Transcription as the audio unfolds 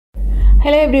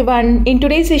Hello everyone. In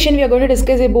today's session we are going to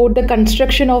discuss about the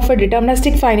construction of a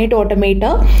deterministic finite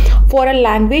automata for a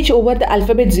language over the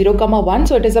alphabet 0, 1.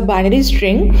 So it is a binary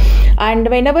string, and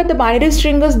whenever the binary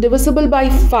string is divisible by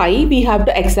 5 we have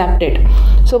to accept it.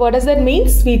 So what does that mean?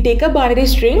 We take a binary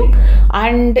string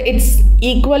and its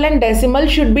equivalent decimal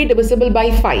should be divisible by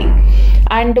 5.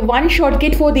 And one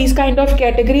shortcut for these kind of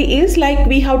category is like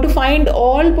we have to find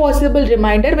all possible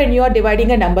remainder when you are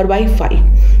dividing a number by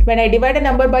 5. When I divide a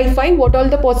number by 5, what all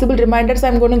the possible reminders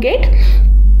I'm going to get?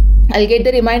 I'll get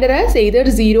the remainder as either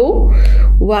 0,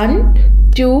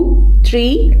 1, 2,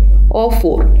 3 or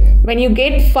 4. When you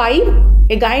get 5,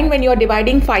 again when you are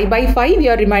dividing 5 by 5,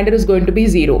 your remainder is going to be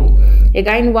 0.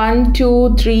 Again 1,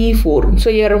 2, 3, 4. So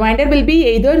your remainder will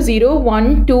be either 0,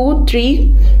 1, 2,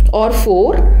 3 or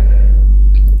 4.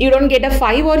 You don't get a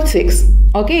 5 or 6.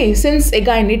 Okay, since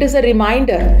again it is a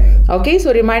remainder. Okay,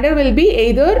 so remainder will be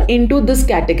either into this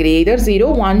category, either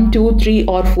 0, 1, 2, 3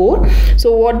 or 4.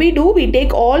 So what we do, we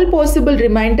take all possible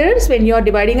remainders when you are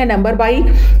dividing a number by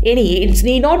any. It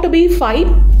need not to be 5.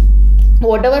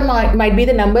 Whatever might be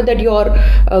the number that you are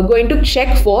going to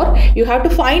check for, you have to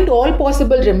find all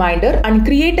possible remainder and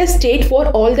create a state for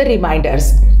all the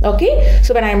reminders. Okay,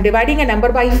 so when I am dividing a number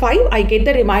by 5, I get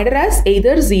the remainder as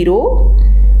either 0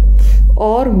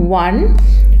 or 1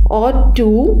 or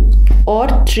 2 or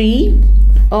 3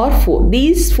 or 4.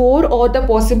 These 4 are the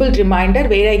possible remainder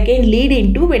where I can lead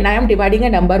into when I am dividing a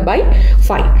number by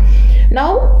 5.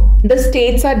 Now the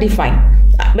states are defined.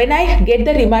 When I get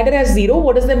the remainder as 0,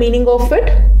 what is the meaning of it?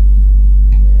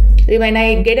 When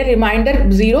I get a remainder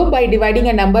 0 by dividing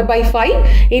a number by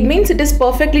 5, it means it is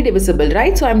perfectly divisible,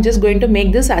 right? So I'm just going to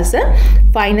make this as a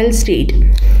final state.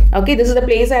 Okay, this is the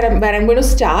place where I'm going to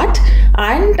start,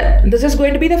 and this is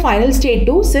going to be the final state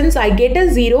too, since I get a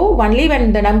 0 only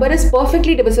when the number is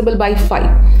perfectly divisible by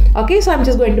 5. Okay, so I'm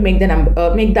just going to make the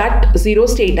number make that 0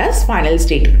 state as final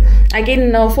state. I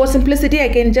can for simplicity I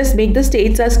can just make the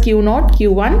states as Q0,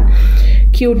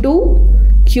 Q1,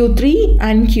 Q2, Q3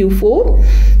 and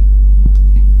Q4.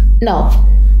 Now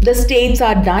the states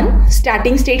are done.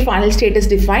 Starting state, final state is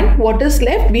defined. What is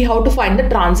left? We have to find the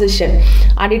transition,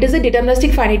 and it is a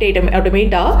deterministic finite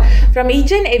automata. From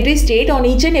each and every state, on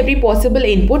each and every possible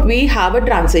input, we have a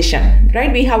transition,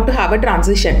 right? We have to have a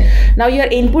transition. Now your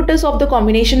input is of the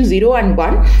combination 0 and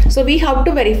 1. So we have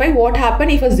to verify what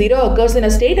happens if a 0 occurs in a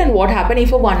state and what happens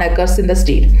if a 1 occurs in the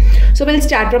state. So we'll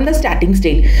start from the starting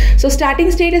state. So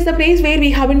starting state is the place where we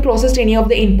haven't processed any of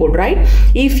the input, right?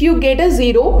 If you get a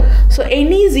 0, so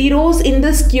any zeros in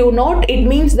this Q0, it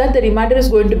means that the remainder is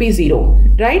going to be 0,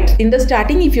 right? In the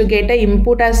starting, if you get a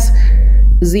input as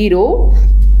 0,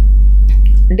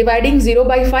 dividing 0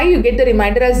 by 5, you get the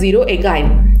remainder as 0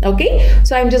 again. Okay,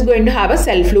 so I'm just going to have a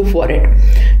self loop for it.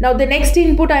 Now the next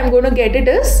input I'm going to get it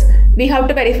is, we have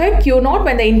to verify Q0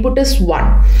 when the input is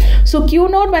 1. So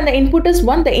Q0 when the input is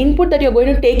 1, the input that you're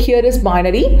going to take here is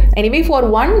binary. Anyway, for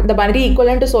 1, the binary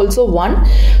equivalent is also 1.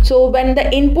 So when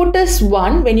the input is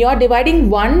 1, when you are dividing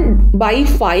 1 by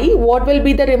 5, what will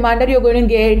be the remainder you're going to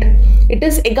get? It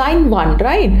is again 1,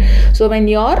 right? So when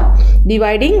you are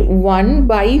dividing 1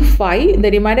 by 5,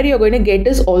 the remainder you're going to get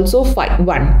is also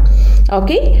 1.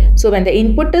 Okay, so when the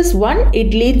input is 1,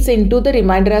 it leads into the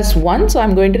remainder as 1. So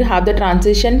I'm going to have the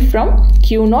transition from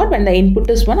Q0 when the input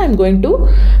is 1, I'm going to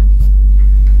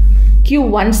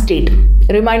Q1 state,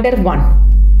 remainder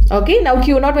 1. Okay, now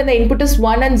Q0 when the input is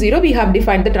 1 and 0, we have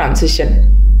defined the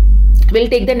transition. We'll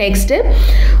take the next step.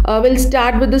 We'll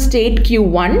start with the state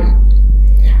Q1.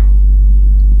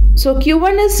 So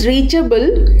Q1 is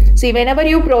reachable. See, whenever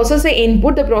you process the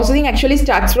input, the processing actually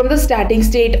starts from the starting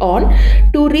state on.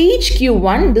 To reach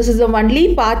Q1, this is the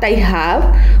only path I have,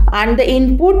 and the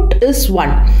input is 1.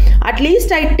 At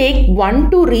least I take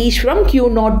 1 to reach from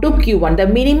Q0 to Q1. The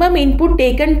minimum input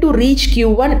taken to reach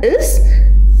Q1 is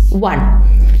 1.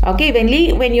 Okay,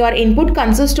 when your input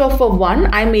consists of a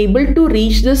 1, I am able to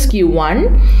reach this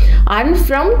Q1, and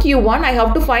from Q1 I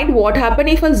have to find what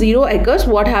happens if a 0 occurs,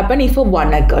 what happens if a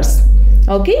 1 occurs.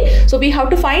 Okay, so we have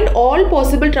to find all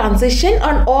possible transition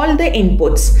on all the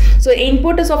inputs. So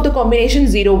input is of the combination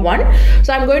 0, 1.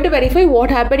 So I'm going to verify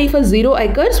what happens if a 0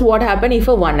 occurs, what happens if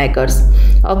a 1 occurs.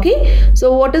 Okay,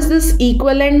 so what is this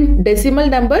equivalent decimal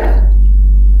number?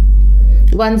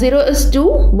 1 0 is 2,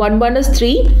 1 1 is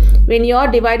 3. When you are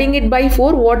dividing it by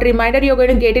 4, what remainder you are going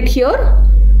to get it here?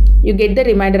 You get the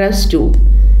remainder as 2.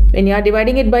 When you are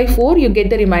dividing it by 4, you get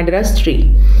the remainder as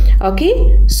 3.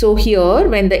 Okay, so here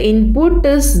when the input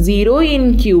is 0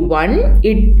 in Q1,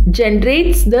 it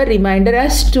generates the remainder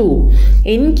as 2.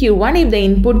 In Q1, if the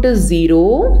input is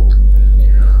 0,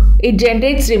 it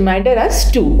generates reminder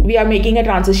as 2. We are making a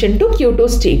transition to Q2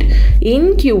 state.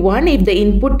 In Q1, if the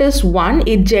input is 1,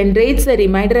 it generates the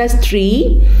reminder as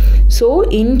 3. So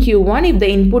in Q1, if the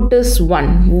input is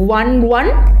 1, 1,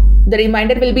 1, the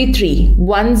reminder will be 3.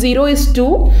 1, 0 is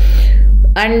 2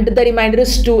 and the reminder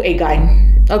is 2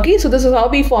 again. Okay, so this is how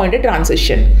we found a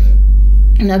transition.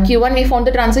 Now Q1 we found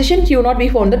the transition, Q0 we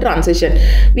found the transition.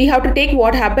 We have to take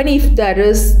what happened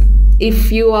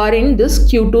if you are in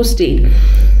this Q2 state.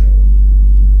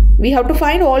 We have to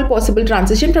find all possible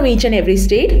transition from each and every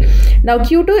state. Now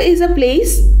Q2 is a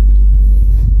place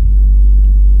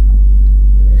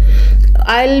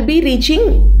I'll be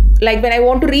reaching. Like when I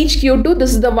want to reach Q2,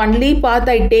 this is the only path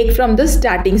I take from the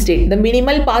starting state. The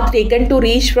minimal path taken to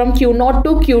reach from Q0 to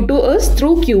Q2 is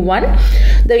through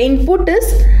Q1. The input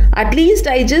is at least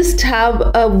I just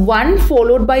have a 1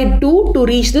 followed by 2 to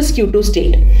reach this Q2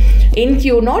 state. In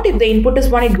Q0, if the input is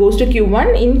 1, it goes to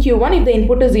Q1. In Q1, if the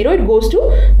input is 0, it goes to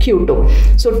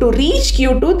Q2. So to reach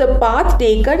Q2, the path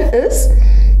taken is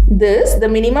this, the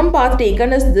minimum path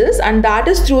taken is this, and that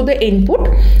is through the input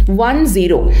 1,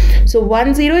 0. So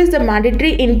 1, 0 is the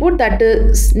mandatory input that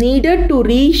is needed to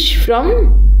reach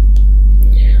from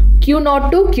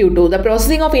Q0 to Q2. The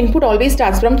processing of input always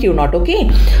starts from Q0. Okay,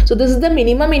 so this is the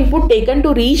minimum input taken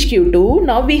to reach Q2.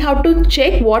 Now we have to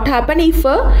check what happens if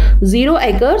a 0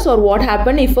 occurs or what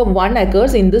happens if a 1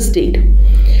 occurs in this state.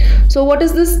 So what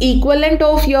is this equivalent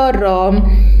of your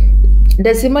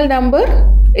decimal number?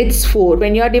 It's 4.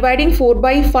 When you are dividing 4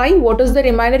 by 5, what is the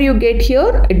remainder you get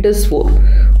here? It is 4.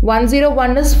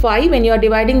 101 is 5. When you are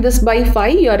dividing this by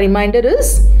 5, your remainder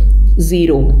is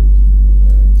 0.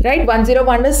 Right?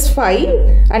 101 is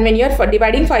 5. And when you are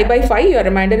dividing 5 by 5, your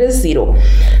remainder is 0.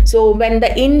 So when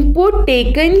the input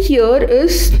taken here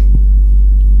is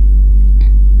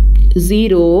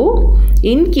 0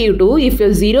 in Q2, if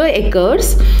a 0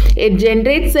 occurs, it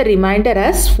generates the remainder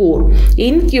as 4.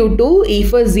 In Q2,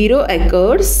 if a 0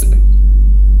 occurs,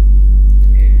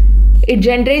 it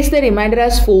generates the remainder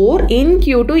as 4. In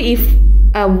Q2, if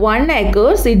a 1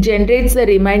 occurs, it generates the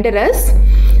remainder as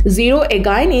 0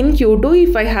 again. In Q2,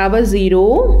 if I have a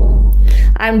 0,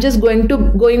 I'm just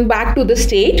going back to the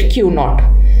state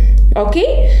Q0.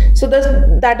 Okay, so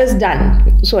that is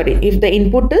done. Sorry, if the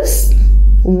input is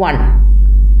 1.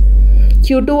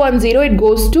 Q2 on 0, it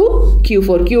goes to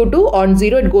Q4. Q2 on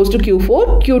 0, it goes to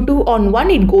Q4. Q2 on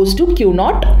 1, it goes to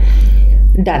Q0.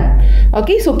 Done.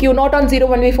 Okay, so Q0 on 0,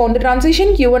 1, we found the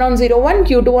transition. Q1 on 0, 1,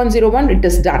 Q2 on 0, 1, it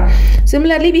is done.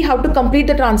 Similarly, we have to complete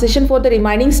the transition for the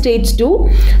remaining states too.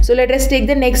 So let us take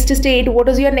the next state. What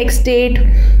is your next state?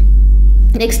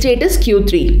 Next state is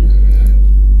Q3.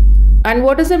 And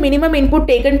what is the minimum input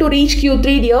taken to reach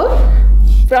Q3 here?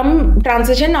 From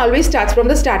transition always starts from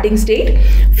the starting state.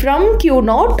 From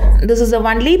Q0, this is the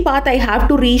only path I have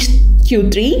to reach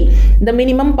Q3, the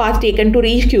minimum path taken to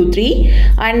reach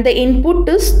Q3, and the input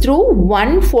is through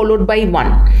 1 followed by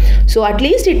 1. So at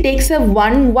least it takes a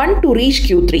 1, 1 to reach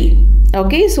Q3.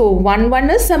 Okay, so 1, 1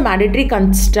 is a mandatory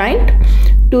constraint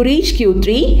to reach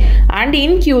Q3, and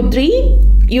in Q3,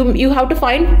 you have to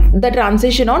find the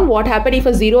transition on what happens if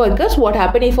a 0 occurs, what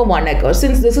happens if a 1 occurs.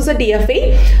 Since this is a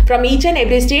DFA, from each and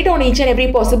every state on each and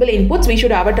every possible inputs, we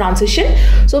should have a transition.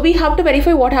 So we have to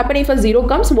verify what happens if a 0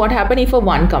 comes, what happens if a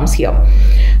 1 comes here.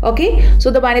 Okay,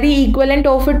 so the binary equivalent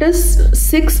of it is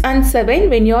 6 and 7.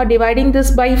 When you are dividing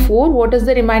this by 4, what is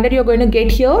the remainder you are going to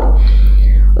get here?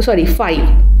 Sorry,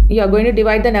 5. You are going to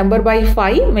divide the number by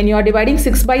 5. When you are dividing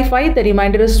 6 by 5, the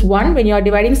remainder is 1. When you are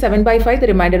dividing 7 by 5, the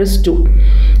remainder is 2.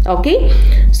 Okay,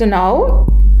 so now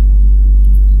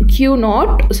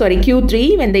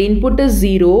Q3, when the input is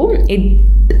 0, it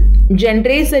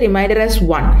generates the remainder as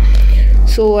 1.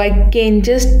 So I can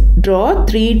just draw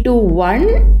 3 to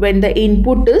 1 when the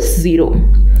input is 0.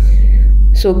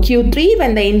 So Q3,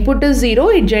 when the input is 0,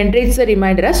 it generates the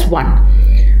remainder as 1.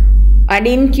 And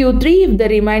in Q3, if the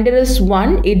remainder is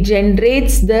 1, it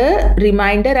generates the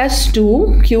remainder as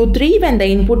 2. Q3, when the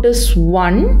input is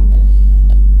 1,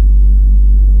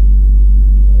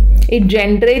 it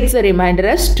generates the remainder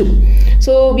as 2.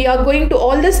 So we are going to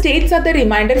all the states are the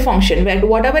remainder function. When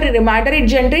whatever remainder it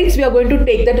generates, we are going to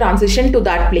take the transition to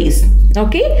that place.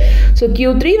 Okay. So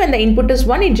Q3, when the input is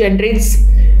 1, it generates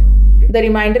the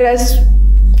remainder as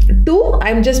 2.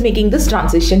 I am just making this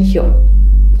transition here.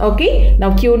 Okay,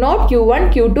 now Q0,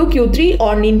 Q1, Q2, Q3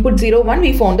 on input 0, 1,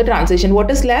 we found the transition.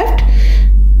 What is left?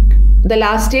 The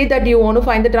last state that you want to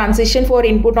find the transition for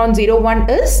input on 0, 1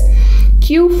 is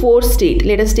Q4 state.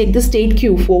 Let us take the state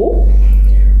Q4.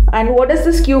 And what does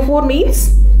this Q4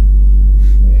 means?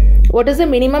 What is the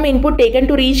minimum input taken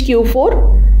to reach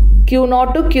Q4?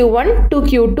 Q0 to Q1 to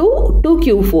Q2 to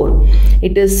Q4.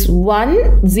 It is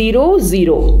 1 0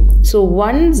 0. So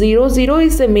 1 0 0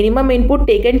 is the minimum input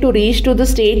taken to reach to the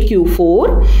state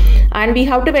Q4, and we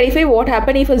have to verify what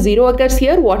happens if a 0 occurs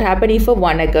here, what happens if a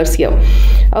 1 occurs here.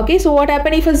 Okay, so what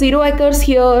happens if a 0 occurs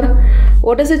here?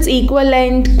 What is its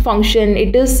equivalent function?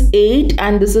 It is 8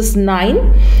 and this is 9.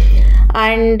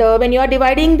 And when you are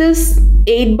dividing this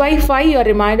 8 by 5, your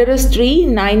remainder is 3.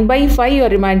 9 by 5, your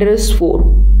remainder is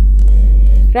 4.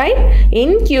 Right?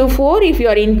 In Q4, if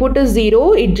your input is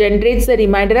 0, it generates the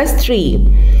remainder as 3.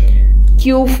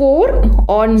 Q4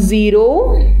 on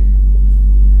 0,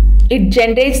 it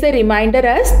generates the remainder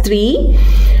as 3.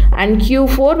 And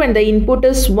Q4, when the input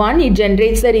is 1, it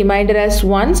generates the remainder as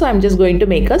 1. So I'm just going to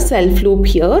make a self loop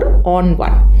here on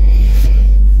 1.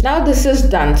 Now this is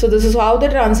done. So this is how the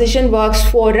transition works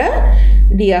for a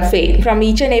DFA. From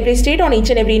each and every state, on each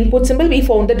and every input symbol, we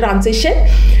found the transition.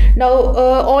 Now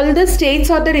all the states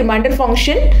are the remainder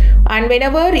function, and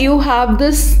whenever you have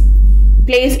this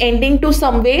place ending to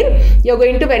somewhere, you're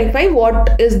going to verify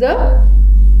what is the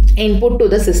input to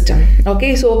the system.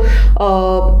 Okay, so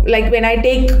like when I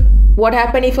take what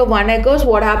happened if a 1 occurs,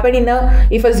 what happened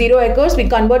if a 0 occurs, we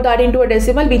convert that into a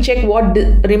decimal, we check what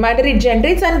remainder it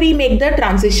generates, and we make the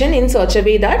transition in such a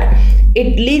way that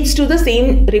it leads to the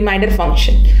same remainder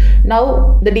function.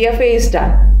 Now the DFA is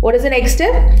done. What is the next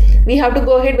step? We have to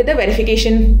go ahead with the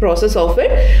verification process of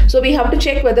it. So we have to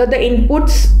check whether the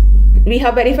inputs, we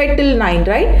have verified till 9,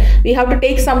 right? We have to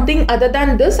take something other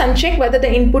than this and check whether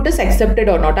the input is accepted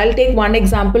or not. I'll take one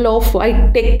example of, I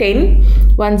take 10,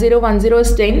 1 0 1 0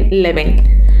 is 10,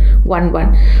 11, 1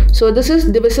 1. So this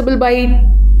is divisible by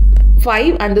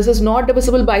 5 and this is not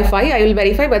divisible by 5. I will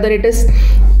verify whether it is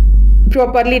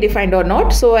properly defined or not.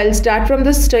 So I'll start from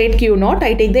the state Q0.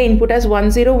 I take the input as 1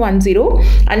 0 1 0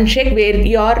 and check where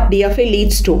your DFA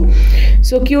leads to.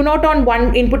 So Q0 on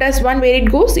 1 input as 1, where it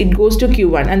goes to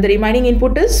Q1, and the remaining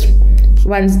input is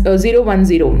 0 1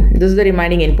 0. This is the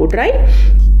remaining input, right?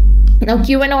 Now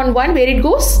Q1 on 1, where it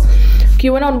goes?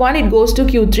 Q1 on 1, it goes to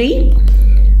Q3.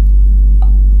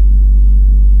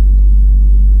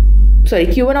 Sorry,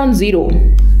 Q1 on 0.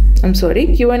 I'm sorry,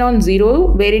 Q1 on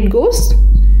 0, where it goes?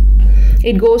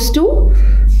 It goes to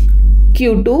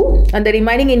Q2, and the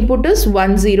remaining input is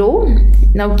 1 0.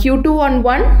 Now Q2 on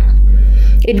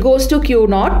 1, it goes to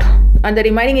Q0, and the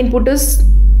remaining input is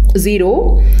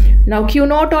 0. Now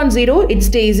Q0 on 0, it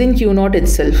stays in Q0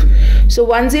 itself. So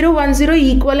 1 0 1 0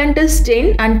 equivalent is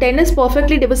 10, and 10 is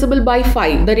perfectly divisible by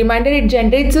 5. The remainder it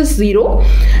generates is 0.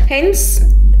 Hence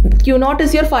Q0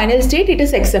 is your final state, it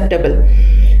is acceptable.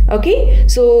 Okay,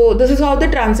 so this is how the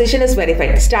transition is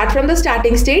verified. Start from the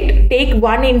starting state, take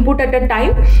one input at a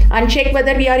time and check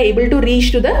whether we are able to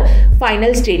reach to the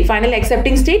final state, final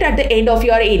accepting state at the end of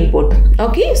your input.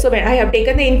 Okay, so when I have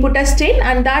taken the input as 10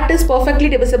 and that is perfectly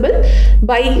divisible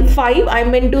by 5,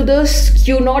 I'm into the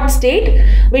Q0 state,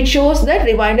 which shows that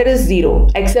remainder is 0.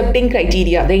 Accepting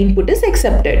criteria, the input is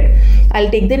accepted. I'll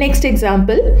take the next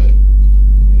example.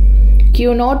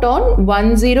 Q0 on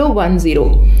 1 0 1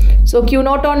 0. So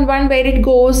Q0 on 1, where it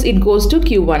goes to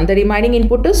Q1. The remaining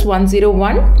input is 1 0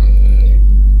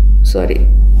 1. Sorry,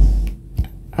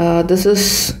 this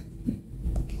is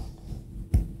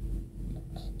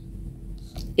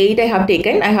 8 I have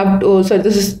taken. I have so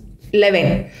this is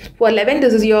 11. For 11,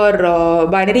 this is your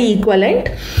binary equivalent.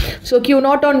 So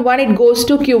Q0 on 1, it goes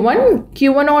to Q1.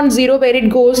 Q1 on 0, where it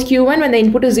goes Q1. When the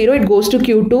input is 0, it goes to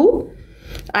Q2.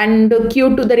 And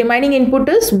Q2, the remaining input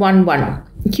is 1 1.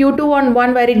 Q2 on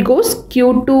 1, where it goes?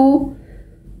 Q2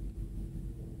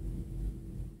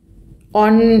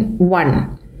 on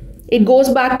 1. It goes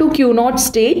back to Q0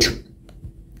 state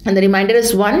and the remainder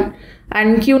is 1.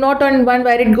 And Q0 on 1,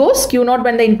 where it goes? Q0,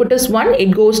 when the input is 1,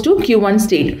 it goes to Q1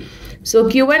 state. So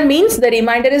Q1 means the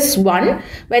remainder is 1.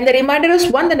 When the remainder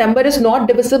is 1, the number is not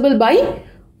divisible by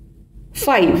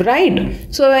 5,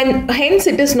 right? So hence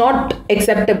it is not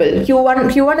acceptable.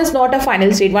 Q1 is not a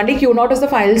final state. Only Q0 is the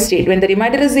final state. When the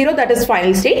remainder is 0, that is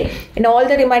final state. In all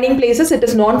the remaining places, it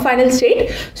is non-final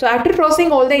state. So after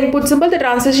processing all the input symbol, the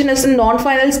transition is in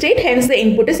non-final state. Hence the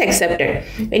input is accepted.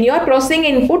 When you are processing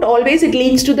input, always it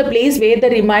leads to the place where the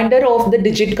remainder of the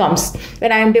digit comes.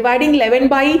 When I am dividing 11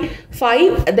 by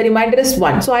 5, the remainder is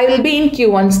 1. So I will be in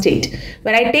Q1 state.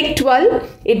 When I take 12,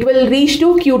 it will reach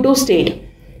to Q2 state.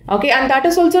 Okay, and that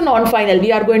is also non-final.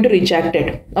 We are going to reject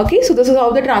it. Okay, so this is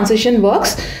how the transition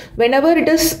works. Whenever it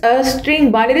is a string,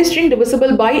 binary string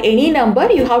divisible by any number,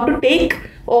 you have to take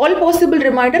all possible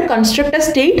remainder, construct a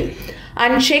state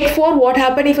and check for what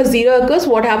happens if a 0 occurs,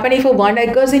 what happens if a 1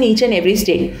 occurs in each and every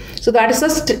state. So that is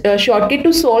a shortcut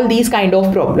to solve these kind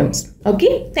of problems.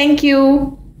 Okay, thank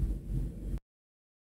you.